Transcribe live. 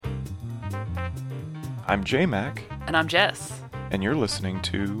I'm J-Mac, And I'm Jess. and you're listening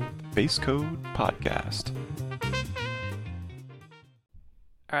to Base Code Podcast.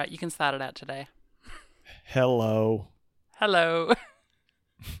 All right, you can start it out today. Hello. Hello.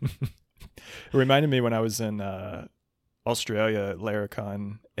 It reminded me when I was in Australia at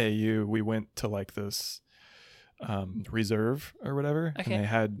Laracon AU, we went to like this reserve or whatever. Okay. And they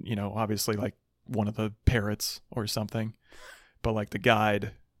had, obviously like one of the parrots or something. But like the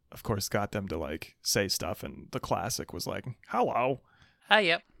guide, of course, got them to like say stuff. And the classic was like, hello.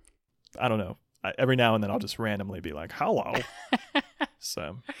 Yep. I don't know. Every now and then I'll just randomly be like, hello.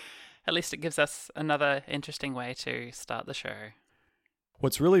 So At least it gives us another interesting way to start the show.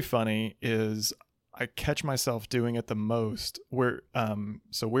 what's really funny is I catch myself doing it the most. We're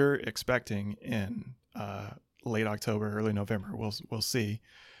expecting in late October, early November. We'll see.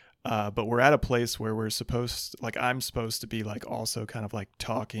 But we're at a place where I'm supposed to be like also kind of like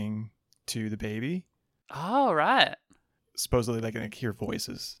talking to the baby. Oh, right. Supposedly they can hear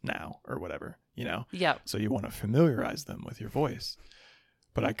voices now or whatever, Yep. So you want to familiarize them with your voice.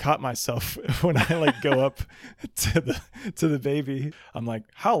 But I caught myself when I like go up to the baby. I'm like,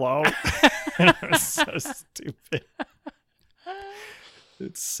 hello. It was so stupid.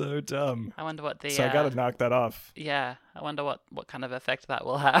 It's so dumb. I wonder what the... So I got to knock that off. Yeah, I wonder what kind of effect that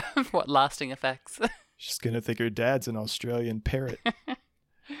will have. What lasting effects. She's going to think her dad's an Australian parrot.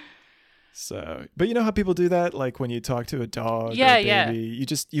 So, but you know how people do that? Like when you talk to a dog Yeah, or a yeah. baby,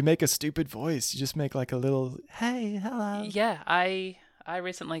 you make a stupid voice. You just make like a little, hey, hello. Yeah, I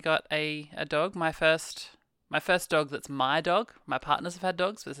recently got a dog. My first dog that's my dog. My partners have had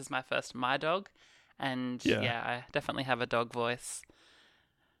dogs, but this is my first my dog. And Yeah. I definitely have a dog voice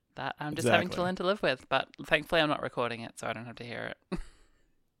that I'm just having to learn to live with. But thankfully I'm not recording it, so I don't have to hear it.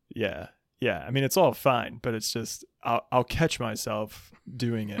 Yeah. Yeah. I mean, it's all fine, but it's just, I'll catch myself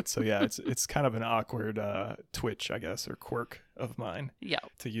doing it. So yeah, it's kind of an awkward twitch, I guess, or quirk of mine Yeah.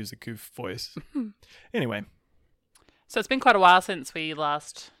 to use a goof voice. Anyway. So it's been quite a while since we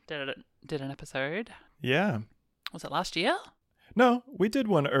last did an episode. Yeah. Was it last year? No, we did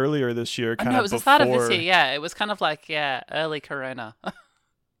one earlier this year. Oh, no, it was the start of this year. Yeah, it was kind of like, early Corona.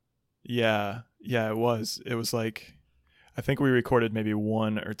 Yeah, it was. It was like, I think we recorded maybe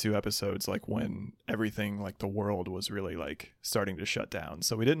 1 or 2 episodes like when everything, like the world was really like starting to shut down.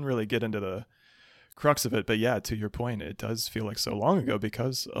 So we didn't really get into the crux of it. But yeah, to your point, it does feel like so long ago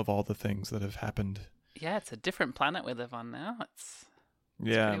because of all the things that have happened. Yeah, it's a different planet we live on now. It's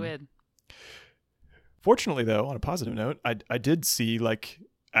Yeah. pretty weird. Fortunately, though, on a positive note, I did see like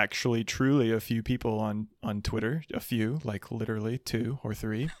actually truly a few people on Twitter, a few, like literally 2 or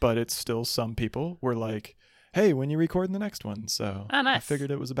 3, but it's still some people were like, hey, when you recording the next one? So Oh, nice. I figured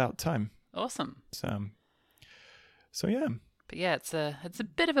it was about time. Awesome. So yeah. But yeah, it's a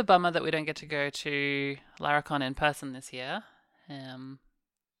bit of a bummer that we don't get to go to Laracon in person this year.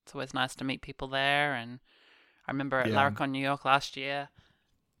 It's always nice to meet people there, and I remember at Yeah. Laracon New York last year,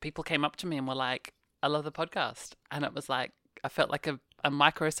 people came up to me and were like, I love the podcast. And it was like, I felt like a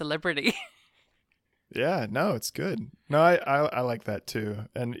micro celebrity. Yeah, no, it's good. No, I like that too.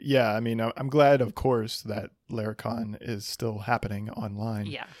 And yeah, I mean, I'm glad, of course, that Laracon is still happening online.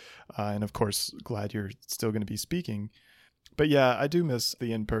 Yeah. And of course, glad you're still going to be speaking. But yeah, I do miss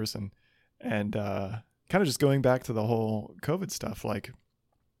the in-person. And kind of just going back to the whole COVID stuff, like,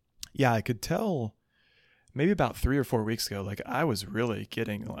 yeah, I could tell maybe about 3 or 4 weeks ago, like I was really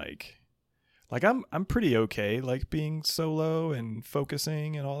getting like I'm pretty okay, like being solo and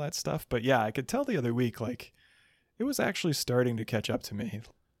focusing and all that stuff. But yeah, I could tell the other week, like it was actually starting to catch up to me.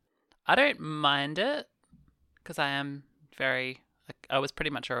 I don't mind it because I am I was pretty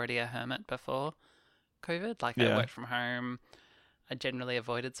much already a hermit before COVID. Like Yeah. I worked from home. I generally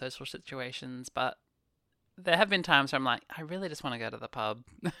avoided social situations, but there have been times where I'm like, I really just want to go to the pub,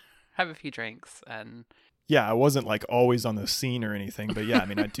 have a few drinks, and Yeah, I wasn't like always on the scene or anything, but yeah, I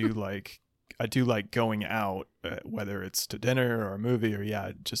mean, I do like going out, whether it's to dinner or a movie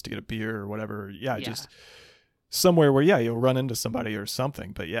or just to get a beer or whatever. Yeah, just somewhere where you'll run into somebody or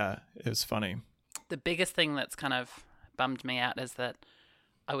something. But yeah, it was funny. The biggest thing that's kind of bummed me out is that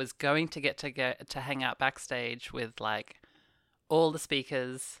I was going to get to hang out backstage with like all the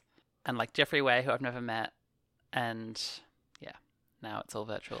speakers and like Jeffrey Way, who I've never met, and yeah, now it's all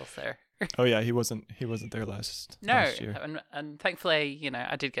virtual. So Oh yeah, he wasn't there last year. and thankfully,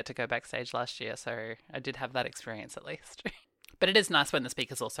 I did get to go backstage last year, so I did have that experience at least. But it is nice when the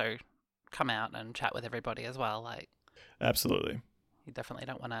speakers also come out and chat with everybody as well. Like, Absolutely. you definitely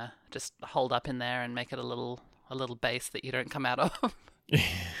don't want to just hold up in there and make it a little base that you don't come out of.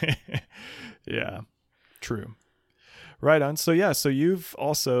 Yeah, true. Right on. So yeah, so you've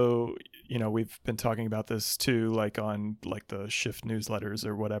also, you know, we've been talking about this too, like on like the Shift newsletters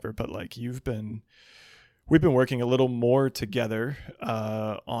or whatever, but like we've been working a little more together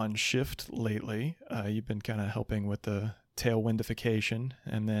on Shift lately. You've been kind of helping with the tailwindification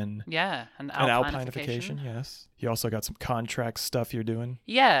and then and alpinification. Yes. You also got some contract stuff you're doing.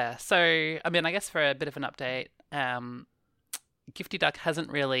 Yeah. So, I mean, I guess for a bit of an update, Gifty Duck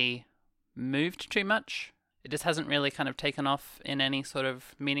hasn't really moved too much. It just hasn't really kind of taken off in any sort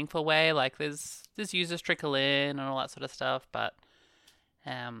of meaningful way. Like there's users trickle in and all that sort of stuff, but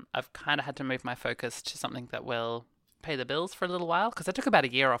I've kind of had to move my focus to something that will pay the bills for a little while, because I took about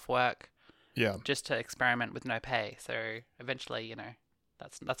a year off work. Yeah. Just to experiment with no pay. So eventually, you know,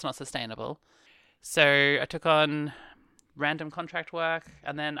 that's not sustainable. So I took on random contract work,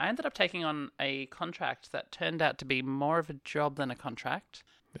 and then I ended up taking on a contract that turned out to be more of a job than a contract.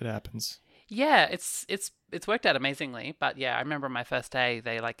 It happens. Yeah, it's worked out amazingly. But yeah, I remember my first day,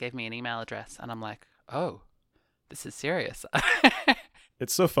 they like gave me an email address, and I'm like, oh, this is serious.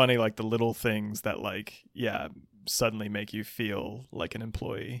 It's so funny, like the little things that like, yeah, suddenly make you feel like an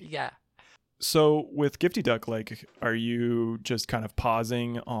employee. Yeah. So with Gifty Duck, like, are you just kind of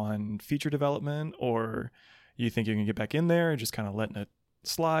pausing on feature development, or you think you can get back in there and just kind of letting it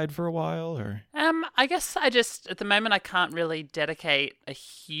slide for a while, or? I guess I just, at the moment, I can't really dedicate a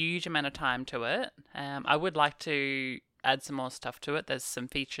huge amount of time to it. I would like to add some more stuff to it. There's some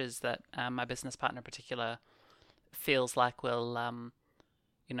features that my business partner in particular feels like will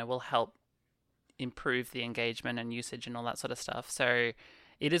help improve the engagement and usage and all that sort of stuff. So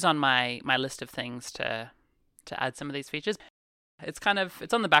it is on my list of things to add some of these features. It's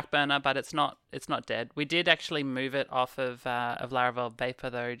on the back burner, but it's not dead. We did actually move it off of Laravel Vapor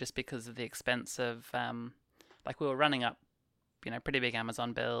though, just because of the expense of we were running up, you know, pretty big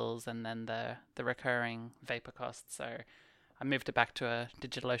Amazon bills and then the recurring Vapor costs. So I moved it back to a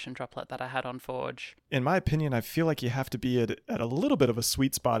DigitalOcean droplet that I had on Forge. In my opinion, I feel like you have to be at a little bit of a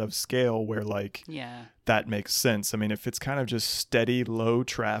sweet spot of scale where like that makes sense. I mean, if it's kind of just steady low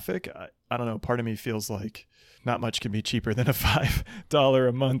traffic, I don't know, part of me feels like not much can be cheaper than a $5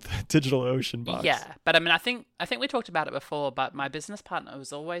 a month DigitalOcean box. Yeah, but I mean, I think we talked about it before, but my business partner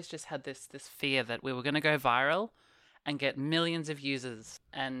was always just had this fear that we were going to go viral and get millions of users.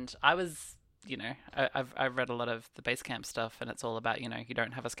 And I was, you know, I've read a lot of the Basecamp stuff, and it's all about, you know, you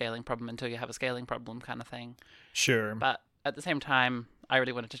don't have a scaling problem until you have a scaling problem kind of thing. Sure. But at the same time, I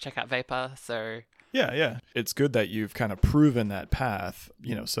really wanted to check out Vapor, so... Yeah. It's good that you've kind of proven that path,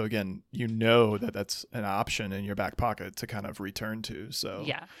 you know, so again, you know that that's an option in your back pocket to kind of return to. So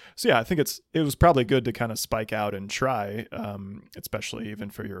yeah, I think it was probably good to kind of spike out and try, especially even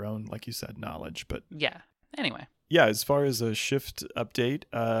for your own, like you said, knowledge. But yeah, anyway. Yeah, as far as a Shift update,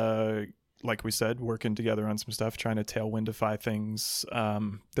 like we said, working together on some stuff, trying to tailwindify things.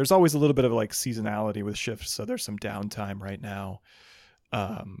 There's always a little bit of like seasonality with Shift, so there's some downtime right now.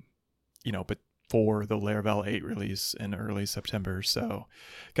 You know, but for the Laravel 8 release in early September. So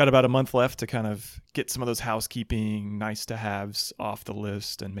got about a month left to kind of get some of those housekeeping nice to haves off the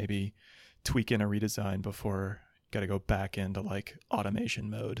list and maybe tweak in a redesign before got to go back into like automation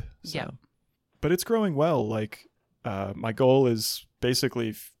mode. So. Yeah. But it's growing well. Like my goal is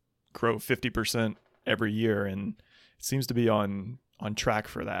basically grow 50% every year, and it seems to be on track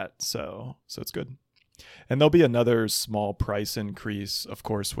for that. So it's good. And there'll be another small price increase, of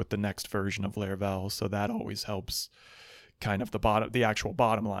course, with the next version of Laravel. So that always helps kind of the actual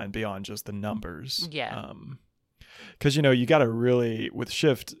bottom line beyond just the numbers. Yeah. Because, you know, you got to really, with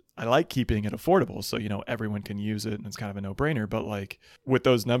Shift, I like keeping it affordable. So, you know, everyone can use it and it's kind of a no-brainer. But like with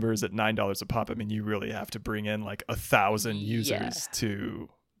those numbers at $9 a pop, I mean, you really have to bring in like 1,000 users to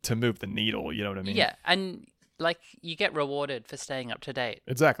move the needle. You know what I mean? Yeah. And like you get rewarded for staying up to date.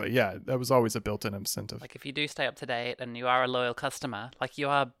 Exactly. Yeah. That was always a built-in incentive. Like if you do stay up to date and you are a loyal customer, like you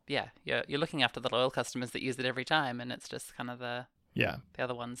are, you're looking after the loyal customers that use it every time. And it's just kind of the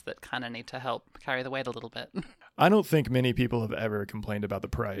other ones that kind of need to help carry the weight a little bit. I don't think many people have ever complained about the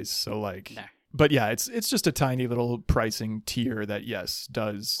price. So like, no. But yeah, it's just a tiny little pricing tier that, yes,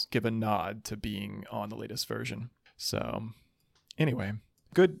 does give a nod to being on the latest version. So anyway,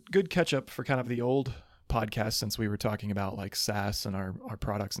 good catch up for kind of the old podcast, since we were talking about like SaaS and our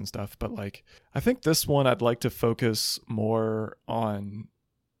products and stuff. But like, I think this one I'd like to focus more on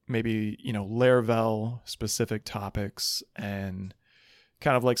maybe, you know, Laravel specific topics and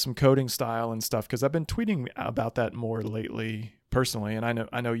kind of like some coding style and stuff, because I've been tweeting about that more lately personally. And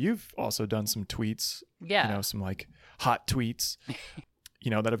I know you've also done some tweets, you know, some like hot tweets,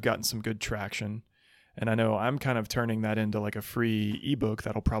 you know, that have gotten some good traction. And I know I'm kind of turning that into like a free ebook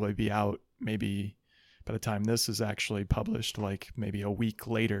that'll probably be out maybe by the time this is actually published, like maybe a week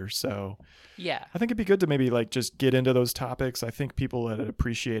later. So Yeah. I think it'd be good to maybe like just get into those topics. I think people had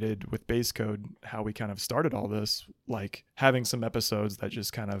appreciated with Base Code how we kind of started all this, like having some episodes that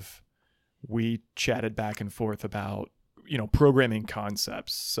just kind of we chatted back and forth about, programming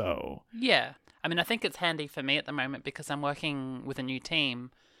concepts. So Yeah. I mean, I think it's handy for me at the moment because I'm working with a new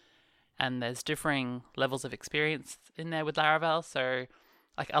team and there's differing levels of experience in there with Laravel. So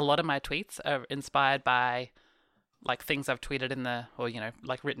like a lot of my tweets are inspired by like things I've tweeted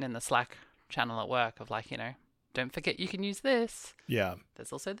like written in the Slack channel at work of like, don't forget you can use this. yeah,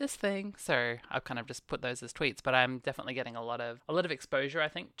 There's also this thing. So I've kind of just put those as tweets, but I'm definitely getting a lot of exposure, I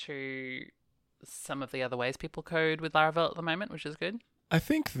think, to some of the other ways people code with Laravel at the moment, which is good. I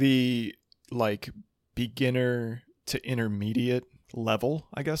think the like beginner to intermediate level,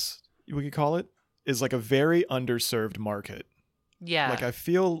 I guess we could call it, is like a very underserved market. Yeah. Like I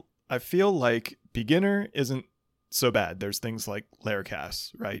feel like beginner isn't so bad. There's things like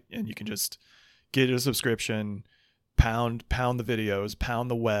Laracast, right? And you can just get a subscription, pound the videos,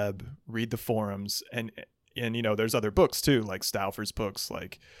 pound the web, read the forums, and there's other books too, like Stauffer's books,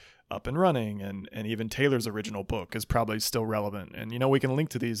 like Up and Running, and even Taylor's original book is probably still relevant. And we can link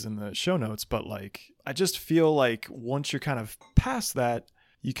to these in the show notes, but like I just feel like once you're kind of past that,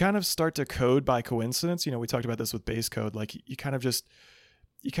 you kind of start to code by coincidence. We talked about this with Base Code. Like you kind of just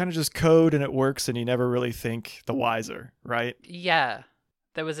code and it works and you never really think the wiser, right? Yeah.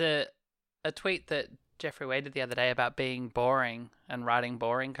 There was a tweet that Jeffrey Wade did the other day about being boring and writing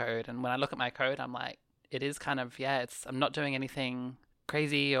boring code. And when I look at my code, I'm like, it is kind of, I'm not doing anything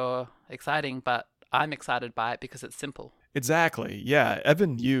crazy or exciting, but I'm excited by it because it's simple. Exactly. Yeah.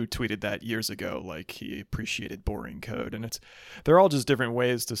 Evan Yu tweeted that years ago, like he appreciated boring code, and they're all just different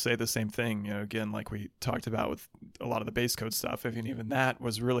ways to say the same thing. Again, like we talked about with a lot of the Base Code stuff, even that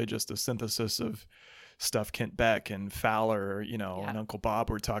was really just a synthesis of stuff Kent Beck and Fowler, and Uncle Bob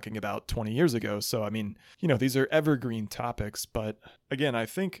were talking about 20 years ago. So, I mean, these are evergreen topics, but again, I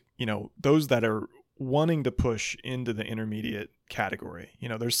think, those that are wanting to push into the intermediate category,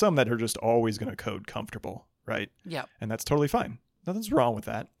 there's some that are just always going to code comfortable. Right? Yeah. And that's totally fine. Nothing's wrong with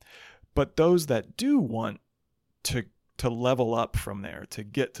that. But those that do want to level up from there, to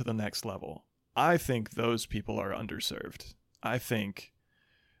get to the next level, I think those people are underserved. I think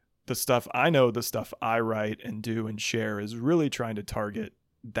the stuff I write and do and share is really trying to target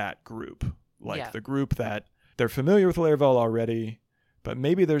that group. Like the group that they're familiar with Laravel already, but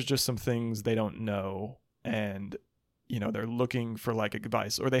maybe there's just some things they don't know and, they're looking for like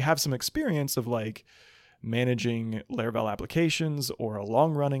advice, or they have some experience of like managing Laravel applications or a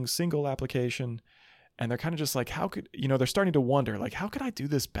long-running single application, and they're kind of just like, how could they're starting to wonder, like, how could I do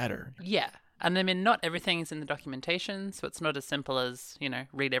this better? Yeah. And I mean, not everything is in the documentation, so it's not as simple as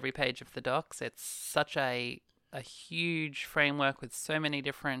read every page of the docs. It's such a huge framework with so many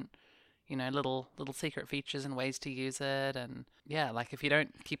different little secret features and ways to use it. And like if you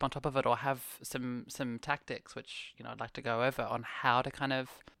don't keep on top of it or have some tactics, which I'd like to go over on how to kind of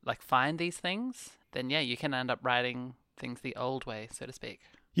like find these things, then you can end up writing things the old way, so to speak.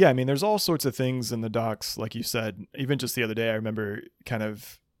 Yeah, I mean, there's all sorts of things in the docs, like you said. Even just the other day, I remember kind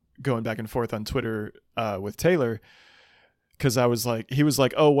of going back and forth on Twitter with Taylor, because he was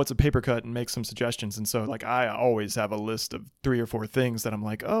like, oh, what's a paper cut, and make some suggestions. And so like I always have a list of 3 or 4 things that I'm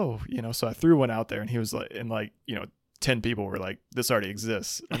like, oh, so I threw one out there, and he was like, and 10 people were like, this already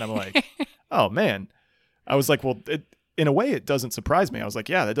exists. And I'm like, oh man. I was like, well, in a way it doesn't surprise me. I was like,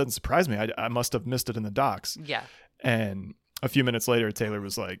 yeah, that doesn't surprise me. I must have missed it in the docs. Yeah. And a few minutes later, Taylor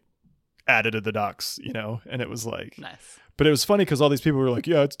was like, added to the docs, and it was like, nice. But it was funny because all these people were like,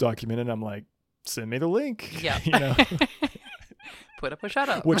 yeah, it's documented. I'm like, send me the link. Yeah. Put up or shut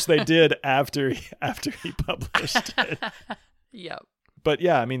up. Which they did after he published it. Yep. But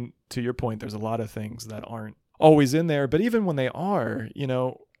yeah, I mean, to your point, there's a lot of things that aren't always in there. But even when they are,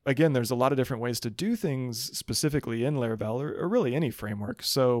 again, there's a lot of different ways to do things specifically in Laravel or really any framework.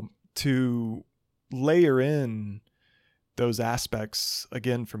 So to layer in those aspects,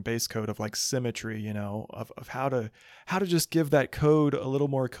 again, from Base Code of like symmetry, of how to just give that code a little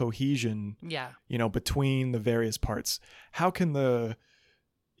more cohesion, between the various parts. How can the,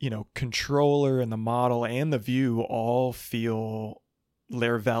 controller and the model and the view all feel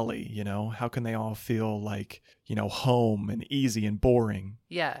Laravel-y, how can they all feel like, home and easy and boring?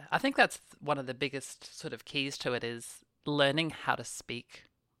 Yeah, I think that's one of the biggest sort of keys to it is learning how to speak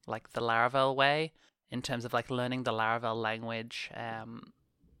like the Laravel way, in terms of like learning the Laravel language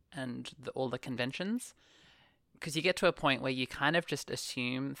and all the conventions. Because you get to a point where you kind of just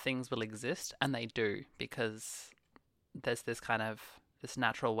assume things will exist, and they do, because there's this kind of this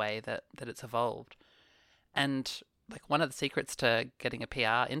natural way that it's evolved. And like one of the secrets to getting a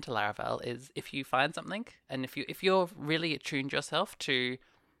PR into Laravel is if you find something, and if you're really attuned yourself to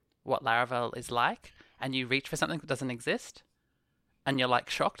what Laravel is like, and you reach for something that doesn't exist, and you're like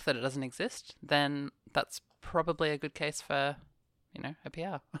shocked that it doesn't exist, then that's probably a good case for, a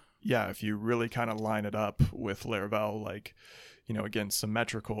PR. Yeah, if you really kind of line it up with Laravel, like, again,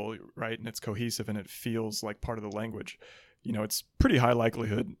 symmetrical, right? And it's cohesive and it feels like part of the language, it's pretty high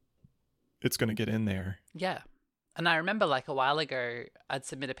likelihood it's going to get in there. Yeah. And I remember like a while ago, I'd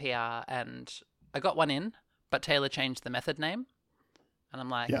submit a PR and I got one in, but Taylor changed the method name. And I'm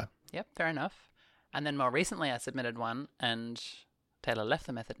like, yep, fair enough. And then more recently I submitted one and Taylor left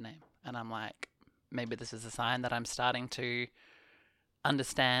the method name. And I'm like, maybe this is a sign that I'm starting to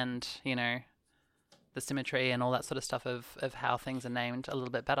understand, the symmetry and all that sort of stuff of how things are named a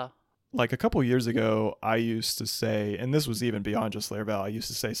little bit better. Like a couple years ago, I used to say, and this was even beyond just Laravel, I used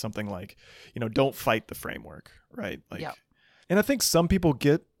to say something like, don't fight the framework, right? Like, and I think some people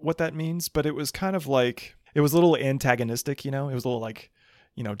get what that means, but it was kind of like, it was a little antagonistic, it was a little like,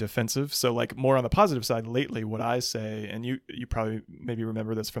 defensive. So like more on the positive side lately, what I say, and you probably maybe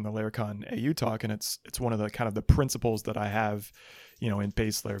remember this from the Laracon AU talk, and it's one of the kind of the principles that I have, in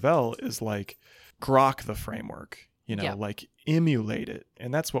base Laravel is like grok the framework, like emulate it.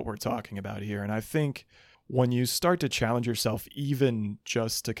 And that's what we're talking about here. And I think when you start to challenge yourself, even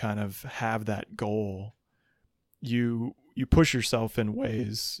just to kind of have that goal, you push yourself in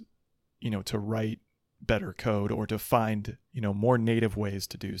ways, to write better code or to find, more native ways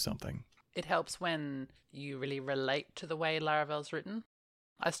to do something. It helps when you really relate to the way Laravel's written.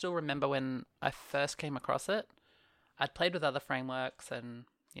 I still remember when I first came across it, I'd played with other frameworks and,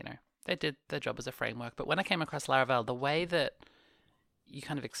 they did their job as a framework. But when I came across Laravel, the way that you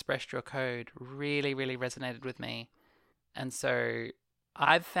kind of expressed your code really, really resonated with me. And so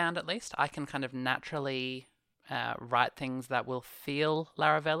I've found, at least, I can kind of naturally write things that will feel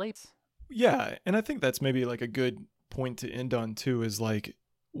Laravel-y. Yeah, and I think that's maybe like a good point to end on too, is like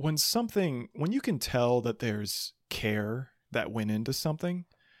when you can tell that there's care that went into something,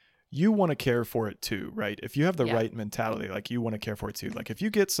 you want to care for it too, right? If you have the right mentality, like you want to care for it too. Like if you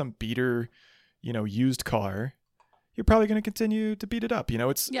get some beater, used car, you're probably going to continue to beat it up.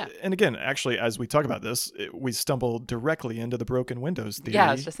 And again, actually, as we talk about this, we stumble directly into the broken windows theory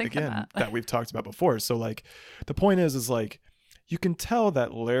I was just thinking again, that we've talked about before. So like the point is like, you can tell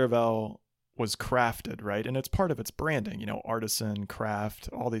that Laravel was crafted, right? And it's part of its branding, artisan, craft,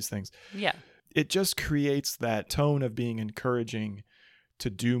 all these things. Yeah. It just creates that tone of being encouraging to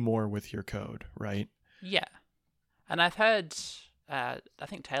do more with your code, right? Yeah. And I've heard, I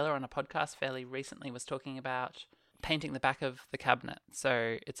think Taylor on a podcast fairly recently was talking about painting the back of the cabinet.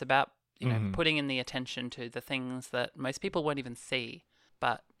 So it's about, putting in the attention to the things that most people won't even see,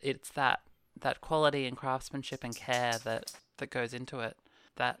 but it's that quality and craftsmanship and care that goes into it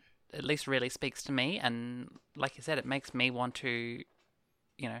that at least really speaks to me. And like you said, it makes me want to,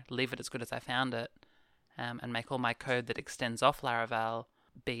 leave it as good as I found it, and make all my code that extends off Laravel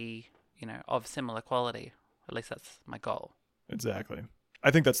be, of similar quality. At least that's my goal. Exactly. I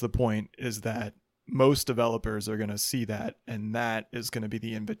think that's the point, is that most developers are going to see that, and that is going to be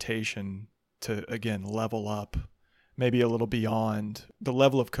the invitation to, again, level up maybe a little beyond the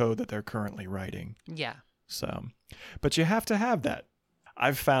level of code that they're currently writing. Yeah. So, but you have to have that.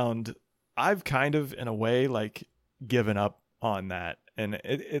 I've kind of, in a way, like given up on that. And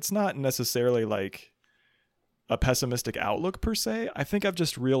it's not necessarily like a pessimistic outlook per se. I think I've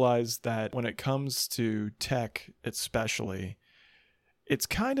just realized that when it comes to tech, especially, it's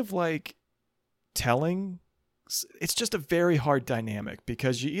kind of like it's just a very hard dynamic,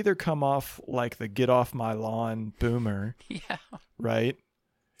 because you either come off like the get off my lawn boomer, yeah, right?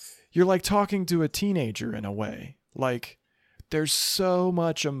 You're like talking to a teenager in a way. Like there's so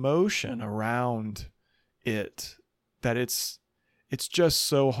much emotion around it that it's just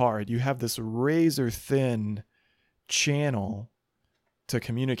so hard. You have this razor thin channel to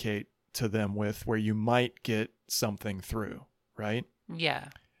communicate to them with, where you might get something through, right? Yeah.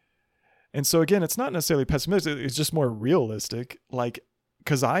 And so again, it's not necessarily pessimistic, it's just more realistic, like,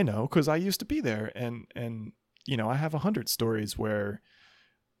 because I used to be there, and I have 100 stories where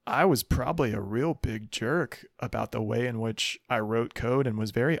I was probably a real big jerk about the way in which I wrote code and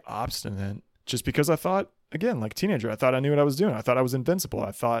was very obstinate, just because I thought, again, like teenager, I thought I knew what I was doing. I thought I was invincible.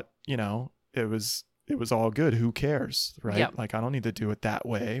 I thought, it was all good. Who cares, right? Yep. Like, I don't need to do it that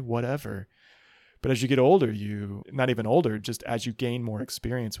way, whatever. But as you get older, not even older, just as you gain more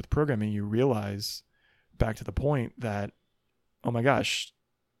experience with programming, you realize, back to the point, that, oh my gosh,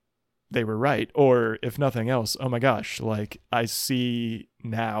 they were right. Or if nothing else, oh my gosh, like I see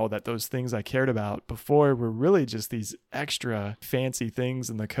now that those things I cared about before were really just these extra fancy things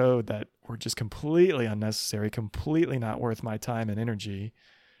in the code that were just completely unnecessary, completely not worth my time and energy.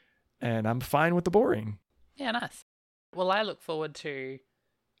 And I'm fine with the boring. Yeah, nice. Well, I look forward to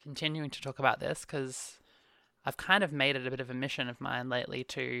continuing to talk about this because I've kind of made it a bit of a mission of mine lately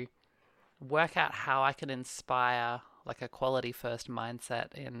to work out how I can inspire like a quality first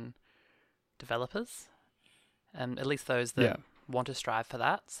mindset in developers, and at least those that want to strive for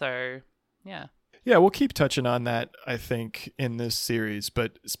that. So, yeah. Yeah, we'll keep touching on that, I think, in this series,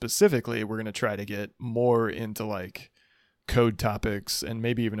 but specifically, we're going to try to get more into like code topics, and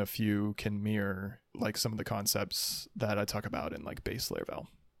maybe even a few can mirror like some of the concepts that I talk about in like base Laravel.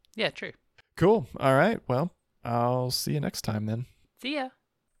 Yeah, true. Cool. All right. Well, I'll see you next time then. See ya.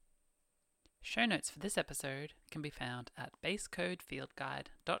 Show notes for this episode can be found at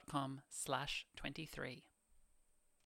basecodefieldguide.com/23.